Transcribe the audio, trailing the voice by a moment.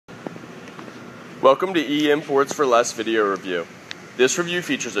Welcome to Imports for Less video review. This review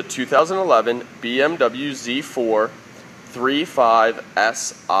features a 2011 BMW Z4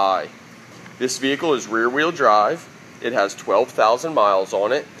 35Si. This vehicle is rear-wheel drive, it has 12,000 miles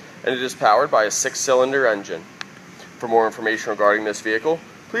on it, and it is powered by a 6-cylinder engine. For more information regarding this vehicle,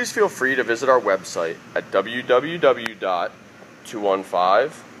 please feel free to visit our website at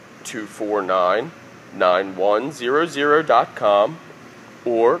www.215-249-9100.com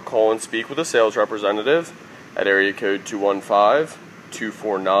or call and speak with a sales representative at area code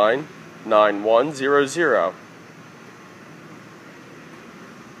 215-249-9100.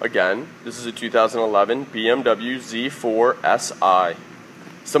 Again, this is a 2011 BMW Z4Si.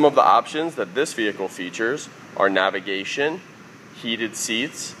 Some of the options that this vehicle features are navigation, heated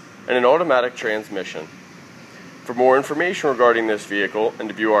seats, and an automatic transmission. For more information regarding this vehicle and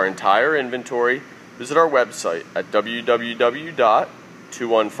to view our entire inventory, visit our website at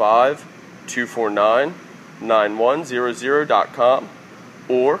www.215-249-9100.com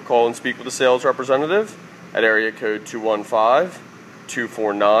or call and speak with a sales representative at area code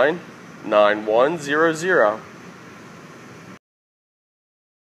 215-249-9100.